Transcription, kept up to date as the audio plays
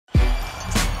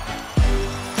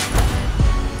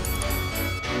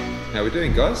How we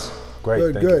doing, guys?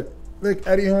 Great. Good. Look,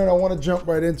 Eddie Hearn, I want to jump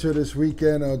right into this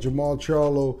weekend. Jamal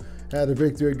Charlo had a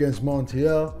victory against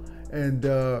Montiel, and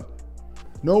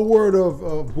no word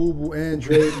of Boo Boo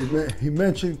Andrade. He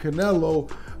mentioned Canelo.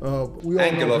 We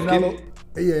all know Canelo.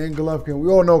 Yeah, and Golovkin. We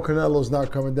all know Canelo's not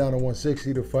coming down to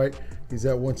 160 to fight. He's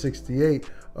at 168.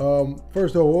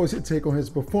 First of all, what was your take on his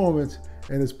performance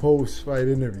and his post-fight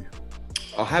interview?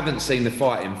 I haven't seen the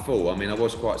fight in full. I mean, I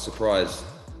was quite surprised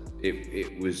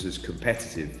it was as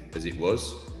competitive as it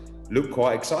was. Looked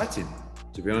quite exciting,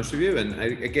 to be honest with you. And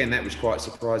again, that was quite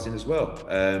surprising as well.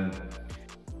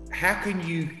 How can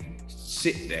you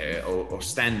sit there or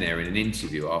stand there in an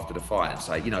interview after the fight and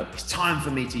say, it's time for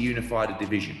me to unify the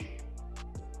division,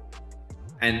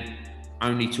 and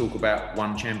only talk about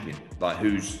one champion, like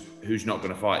who's not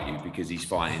going to fight you because he's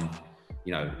fighting,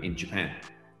 in Japan?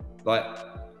 Like,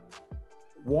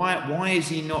 why is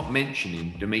he not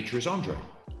mentioning Demetrius Andrade?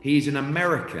 He's an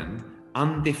American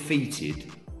undefeated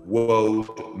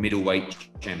world middleweight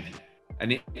champion,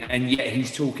 and yet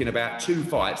he's talking about two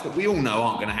fights that we all know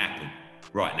aren't going to happen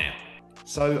right now.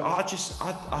 So I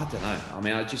don't know. I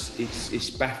mean, it's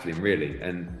baffling, really.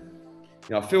 And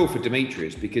I feel for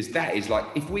Demetrius, because that is like,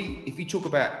 if you talk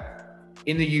about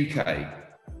in the UK,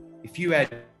 if you had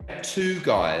two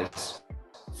guys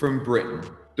from Britain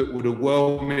that were the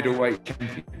world middleweight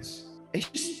champions,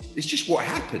 it's just what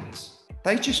happens.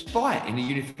 They just fight in a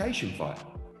unification fight.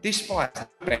 This fight,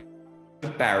 no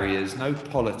barriers, no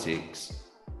politics.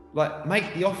 Like,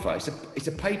 make the offer. It's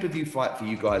a pay-per-view fight for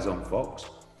you guys on Fox.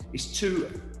 It's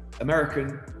two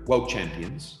American world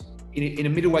champions in a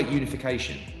middleweight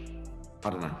unification. I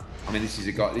don't know. I mean, this is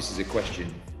a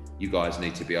question you guys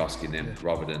need to be asking them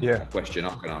rather than a question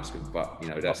I can ask them. But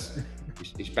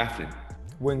it's baffling.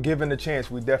 When given the chance,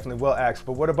 we definitely will ask.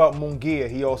 But what about Munguia?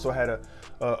 He also had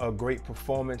a great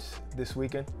performance this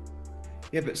weekend.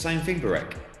 Yeah, but same thing,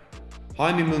 Barek.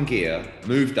 Jaime Munguia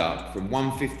moved up from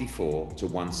 154 to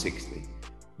 160.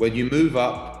 When you move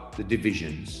up the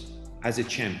divisions as a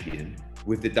champion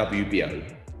with the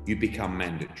WBO, you become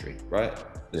mandatory, right?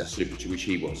 As a super, which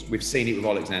he was. We've seen it with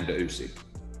Alexander Usyk.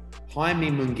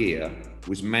 Jaime Munguia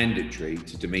was mandatory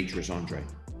to Demetrius Andrade.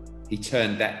 He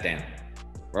turned that down,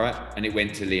 right? And it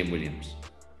went to Liam Williams.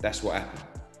 That's what happened.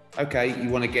 Okay, you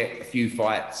want to get a few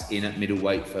fights in at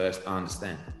middleweight first, I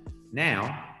understand.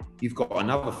 Now, you've got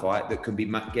another fight that can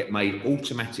get made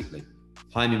automatically.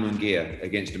 Jaime Munguia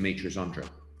against Demetrius Andrade.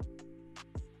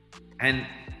 And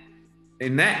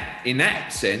in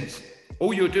that sense,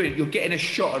 all you're doing, you're getting a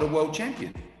shot at a world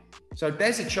champion. So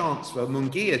there's a chance for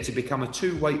Munguia to become a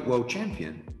two-weight world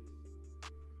champion,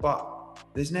 but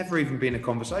there's never even been a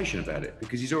conversation about it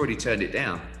because he's already turned it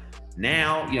down.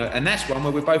 Now, and that's one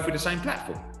where we're both with the same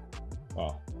platform.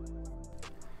 Oh.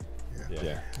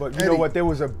 Yeah. But you know what? There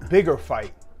was a bigger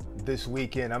fight this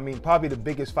weekend. I mean, probably the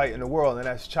biggest fight in the world, and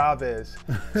that's Chavez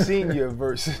Sr.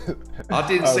 versus I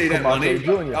didn't see that one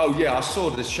Jr. Oh yeah, I saw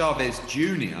the Chavez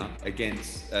Jr.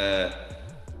 against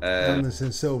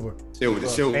Anderson Silva.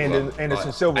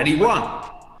 Anderson Silva. And he won.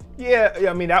 Yeah,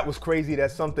 I mean, that was crazy.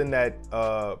 That's something that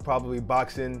probably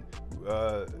boxing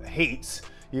hates,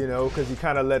 because he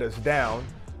kind of let us down.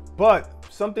 But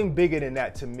something bigger than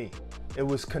that to me. It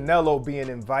was Canelo being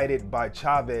invited by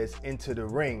Chavez into the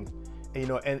ring,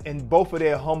 and both of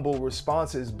their humble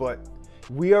responses. But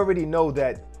we already know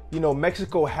that,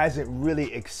 Mexico hasn't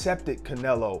really accepted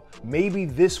Canelo. Maybe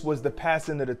this was the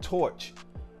passing of the torch,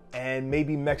 and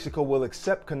maybe Mexico will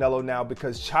accept Canelo now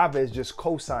because Chavez just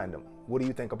co-signed him. What do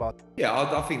you think about that? Yeah,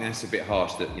 I think that's a bit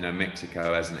harsh that,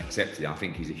 Mexico hasn't accepted it. I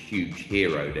think he's a huge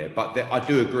hero there. But I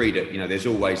do agree that, there's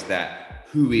always that,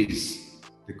 who is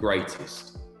the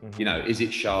greatest? Mm-hmm. Is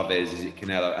it Chavez? Is it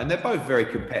Canelo? And they're both very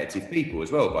competitive people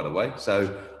as well, by the way.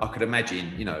 So I could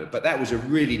imagine, but that was a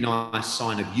really nice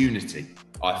sign of unity,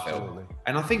 I felt. Absolutely.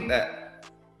 And I think that,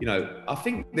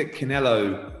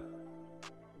 Canelo,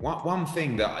 one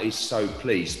thing that is so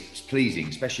pleasing,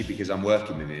 especially because I'm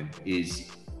working with him,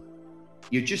 is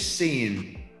you're just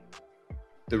seeing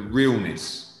the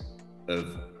realness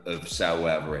of Saul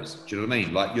Alvarez. Do you know what I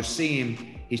mean? Like, you're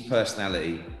seeing his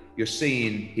personality. You're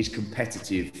seeing his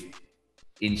competitive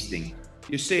instinct.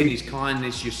 You're seeing his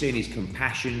kindness. You're seeing his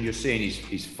compassion. You're seeing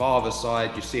his father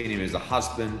side. You're seeing him as a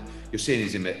husband. You're seeing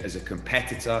him as a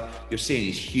competitor. You're seeing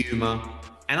his humor.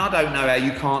 And I don't know how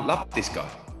you can't love this guy.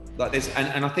 Like this,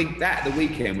 and I think that the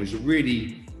weekend was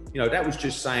really, that was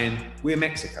just saying, we're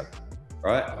Mexico,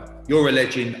 right? You're a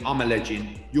legend. I'm a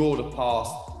legend. You're the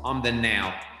past. I'm the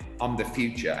now. I'm the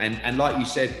future. And like you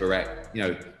said,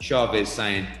 Barek, Chavez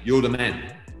saying, you're the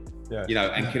man.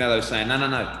 Yeah. And Canelo saying,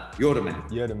 no, you're the man.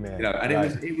 You're the man. And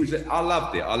right. it was I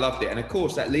loved it. And of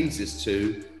course that leads us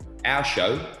to our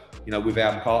show, you know, with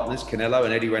our partners, Canelo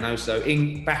and Eddie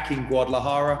Reynoso, back in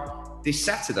Guadalajara this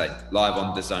Saturday, live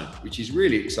on Dazn, which is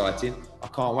really exciting. I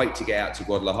can't wait to get out to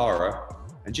Guadalajara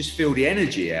and just feel the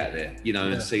energy out there, you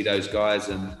know, and see those guys,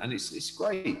 and it's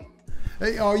great.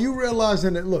 Hey, are you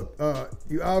realizing that, look,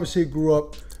 you obviously grew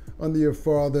up under your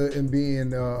father and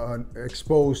being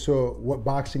exposed to what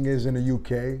boxing is in the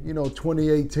UK. You know,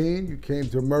 2018, you came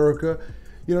to America.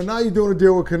 You know, now you're doing a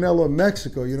deal with Canelo in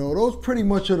Mexico. You know, those pretty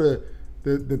much are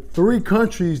the three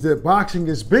countries that boxing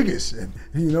is biggest in,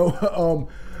 you know.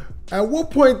 At what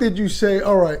point did you say,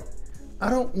 all right, I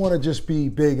don't want to just be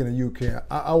big in the UK.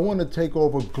 I want to take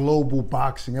over global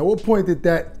boxing. At what point did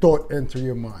that thought enter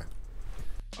your mind?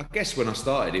 I guess when I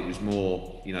started, it was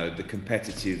more, you know, the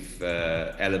competitive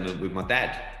element with my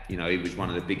dad. You know, he was one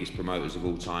of the biggest promoters of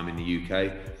all time in the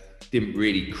UK. Didn't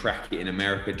really crack it in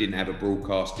America, didn't have a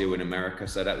broadcast deal in America.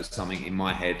 So that was something in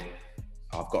my head.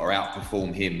 I've got to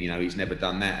outperform him. You know, he's never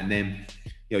done that. And then,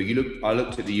 you know, I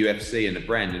looked at the UFC and the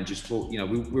brand and just thought, you know,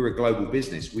 we're a global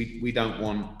business. We don't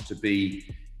want to be,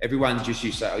 everyone just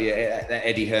used to say, oh yeah, that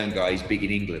Eddie Hearn guy, he's big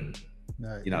in England.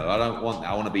 No, you know, I don't want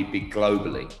that. I want to be big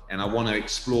globally, and I want to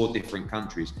explore different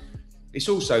countries. It's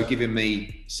also given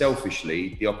me,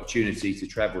 selfishly, the opportunity to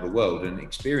travel the world and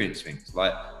experience things.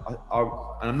 Like, and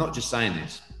I'm not just saying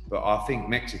this, but I think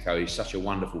Mexico is such a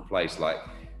wonderful place. Like,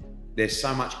 there's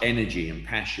so much energy and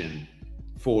passion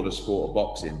for the sport of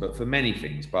boxing, but for many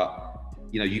things. But,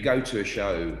 you know, you go to a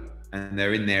show and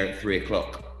they're in there at 3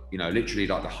 o'clock, you know, literally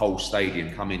like the whole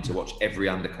stadium come in to watch every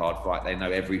undercard fight. They know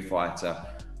every fighter.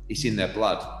 It's in their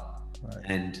blood. Right.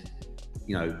 And,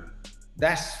 you know,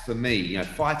 that's for me, you know,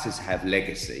 fighters have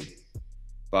legacy,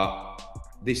 but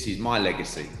this is my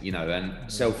legacy, you know,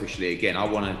 and selfishly, again, I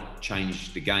want to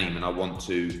change the game, and I want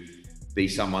to be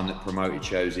someone that promoted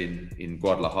shows in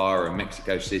Guadalajara and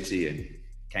Mexico City and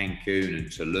Cancun and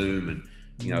Tulum. And,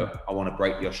 you know, I want to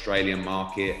break the Australian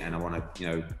market, and I want to, you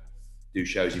know, do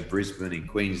shows in Brisbane, in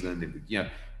Queensland, you know,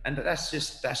 and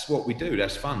that's what we do.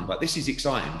 That's fun. But this is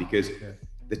exciting because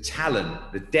the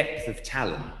talent, the depth of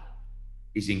talent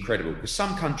is incredible. Because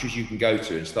some countries you can go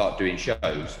to and start doing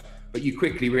shows, but you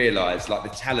quickly realize like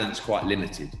the talent's quite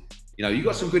limited. You know, you've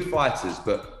got some good fighters,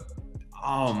 but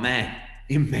oh man,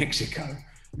 in Mexico,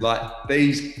 like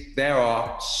there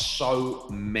are so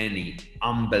many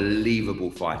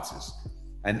unbelievable fighters.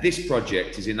 And this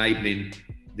project is enabling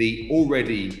the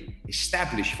already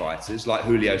established fighters like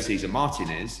Julio Cesar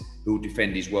Martinez, who will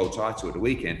defend his world title at the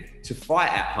weekend, to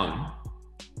fight at home.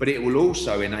 But it will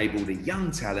also enable the young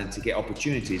talent to get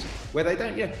opportunities where they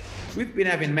don't. Yeah, we've been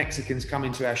having Mexicans come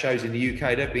into our shows in the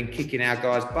UK. They've been kicking our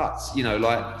guys' butts, you know,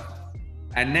 like,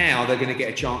 and now they're going to get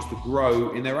a chance to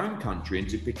grow in their own country and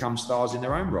to become stars in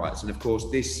their own rights. And of course,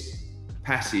 this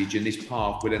passage and this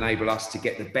path will enable us to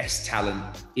get the best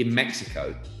talent in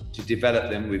Mexico, to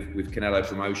develop them with Canelo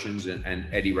Promotions and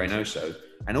Eddie Reynoso,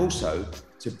 and also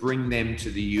to bring them to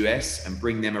the US and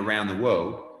bring them around the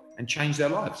world and change their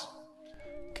lives.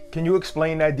 Can you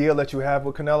explain that deal that you have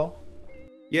with Canelo?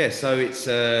 Yeah, so it's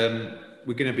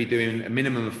we're going to be doing a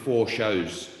minimum of 4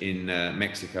 shows in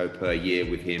Mexico per year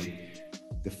with him.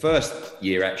 The first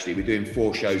year, actually, we're doing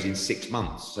 4 shows in 6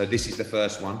 months. So this is the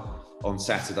first one on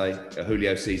Saturday.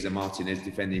 Julio Cesar Martinez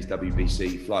defending his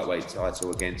WBC flyweight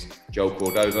title against Joel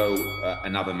Cordova,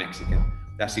 another Mexican.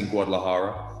 That's in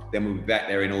Guadalajara. Then we'll be back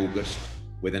there in August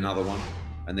with another one.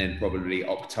 And then probably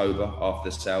October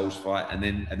after the sales fight, and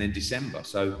then December.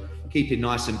 So keep it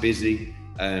nice and busy.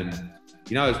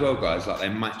 You know, as well, guys, like they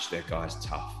match their guys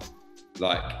tough.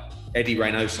 Like Eddie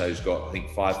Reynoso's got, I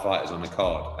think, 5 fighters on the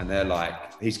card, and they're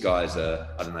like, these guys are,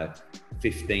 I don't know,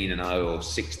 15-0 or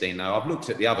 16-0. I've looked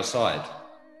at the other side,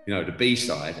 you know, the B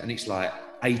side, and it's like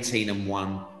 18-1,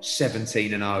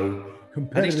 17-0.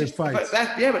 Competitive fights.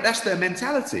 But that's their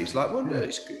mentality. It's like, well,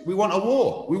 we want a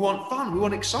war, we want fun, we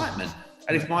want excitement.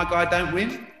 And if my guy don't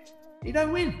win, he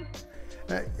don't win.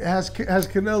 Has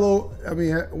Canelo, I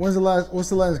mean, what's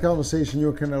the last conversation you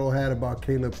and Canelo had about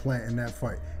Caleb Plant in that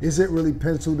fight? Is it really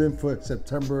penciled in for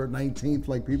September 19th,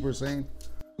 like people are saying?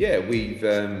 Yeah, we've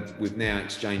now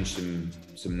exchanged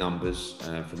some numbers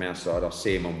from our side. I'll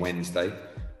see him on Wednesday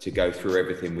to go through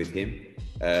everything with him.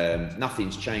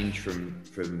 Nothing's changed from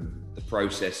the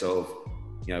process of,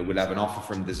 you know, we'll have an offer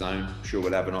from Dazn. I'm sure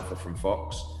we'll have an offer from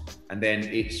Fox. And then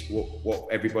it's what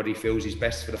everybody feels is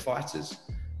best for the fighters.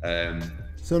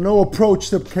 So no approach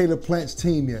to Caleb Plant's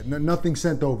team yet? Nothing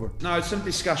sent over? No, some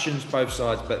discussions both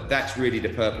sides, but that's really the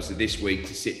purpose of this week,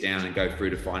 to sit down and go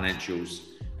through the financials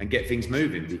and get things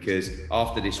moving. Because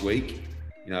after this week,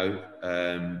 you know,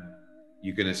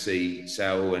 you're going to see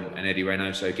Saul and Eddie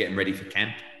Reynoso getting ready for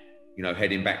camp, you know,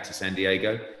 heading back to San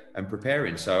Diego. and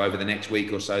preparing. So over the next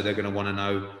week or so, they're going to want to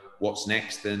know what's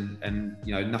next, and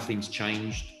you know, nothing's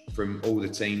changed from all the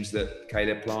teams that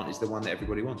Caleb Plant is the one that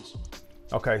everybody wants.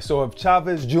 Okay, so if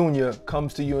Chavez Jr.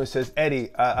 comes to you and says,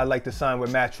 Eddie, I'd like to sign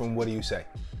with Matchroom, what do you say?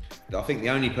 I think the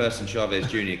only person Chavez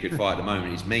Jr. could fight at the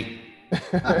moment is me.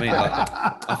 I mean, like,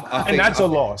 I and that's a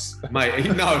loss.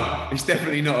 Mate, no, it's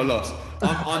definitely not a loss.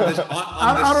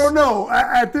 I don't know.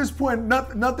 At this point,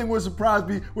 nothing would surprise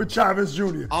me with Chavez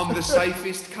Jr. I'm the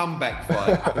safest comeback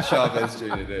fight for Chavez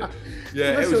Jr. Dude.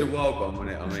 Yeah, it was a wild one, wasn't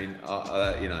it? I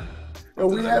mean, you know.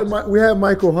 We had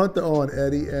Michael Hunter on,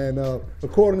 Eddie, and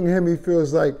according to him, he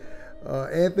feels like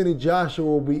Anthony Joshua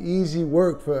will be easy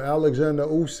work for Alexander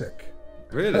Usyk.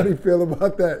 Really? How do you feel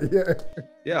about that? Yeah.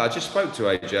 Yeah, I just spoke to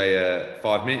AJ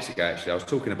 5 minutes ago, actually. I was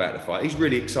talking about the fight. He's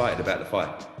really excited about the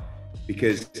fight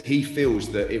because he feels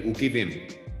that it will give him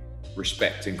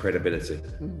respect and credibility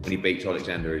when he beats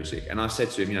Alexander Usyk. And I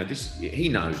said to him, you know, he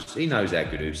knows how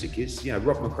good Usyk is. You know,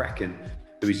 Rob McCracken,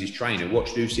 who is his trainer,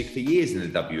 watched Usyk for years in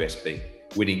the WSB,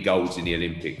 winning golds in the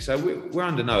Olympics. So we're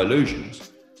under no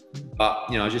illusions. But,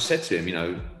 you know, I just said to him, you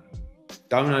know,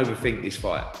 don't overthink this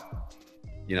fight.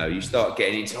 You know, you start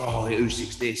getting into,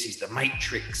 Usyk's this, he's the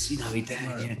Matrix, you know,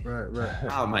 Right.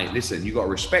 Oh, mate, listen, you've got to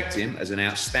respect him as an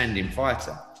outstanding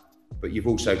fighter, but you've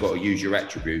also got to use your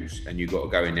attributes and you've got to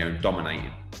go in there and dominate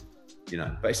him, you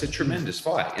know. But it's a tremendous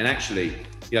fight. And actually,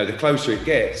 you know, the closer it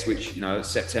gets, which, you know,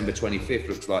 September 25th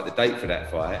looks like the date for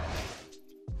that fight,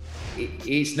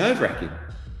 it's nerve-wracking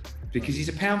because he's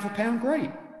a pound-for-pound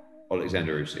great,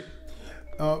 Alexander Usyk.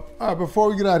 All right, before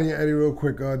we get out of here, Eddie, real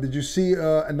quick, did you see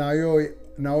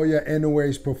Naoya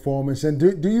Inoue's performance, and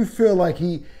do you feel like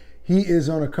he is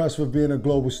on the cusp of being a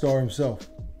global star himself?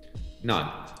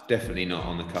 No, definitely not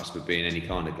on the cusp of being any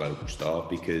kind of global star,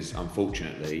 because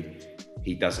unfortunately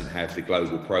he doesn't have the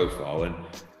global profile,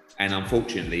 and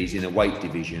unfortunately he's in a weight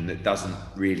division that doesn't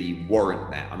really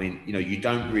warrant that. I mean, you know, you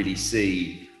don't really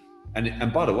see,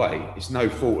 and by the way, it's no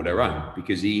fault of their own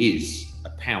because he is a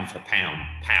pound for pound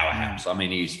powerhouse. I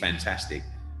mean, he's fantastic,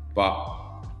 but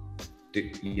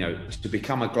you know, to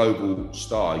become a global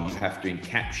star, you have to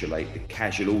encapsulate the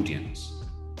casual audience.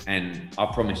 And I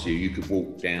promise you, you could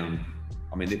walk down,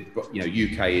 I mean, you know,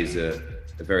 UK is a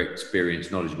very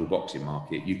experienced, knowledgeable boxing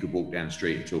market. You could walk down the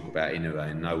street and talk about Inoue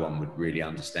and no one would really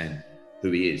understand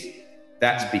who he is.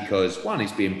 That's because, one,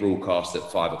 it's being broadcast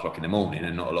at 5 o'clock in the morning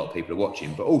and not a lot of people are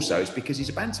watching, but also it's because he's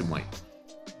a bantamweight.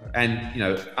 And, you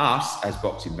know, us as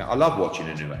boxing, I love watching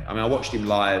Inoue. I mean, I watched him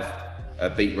live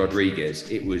beat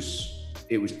Rodriguez. It was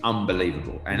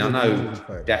unbelievable. And I know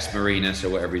Dazn Marinas, or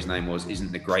whatever his name was,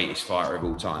 isn't the greatest fighter of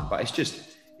all time, but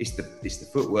it's the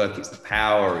footwork, it's the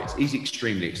power, he's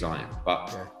extremely exciting.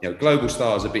 But you know, global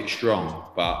star is a bit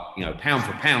strong, but you know, pound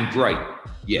for pound, great.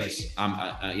 Yes,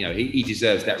 you know, he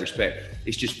deserves that respect.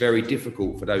 It's just very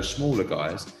difficult for those smaller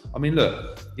guys. I mean,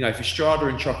 look, you know, if Estrada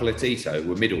and Chocolatito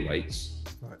were middleweights,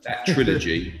 that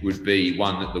trilogy would be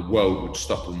one that the world would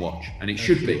stop and watch, and it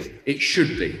should be. It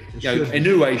should be. You know,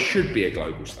 Inoue should be a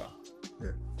global star,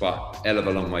 but hell of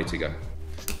a long way to go.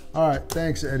 All right,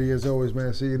 thanks, Eddie. As always,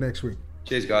 man. See you next week.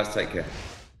 Cheers, guys. Take care.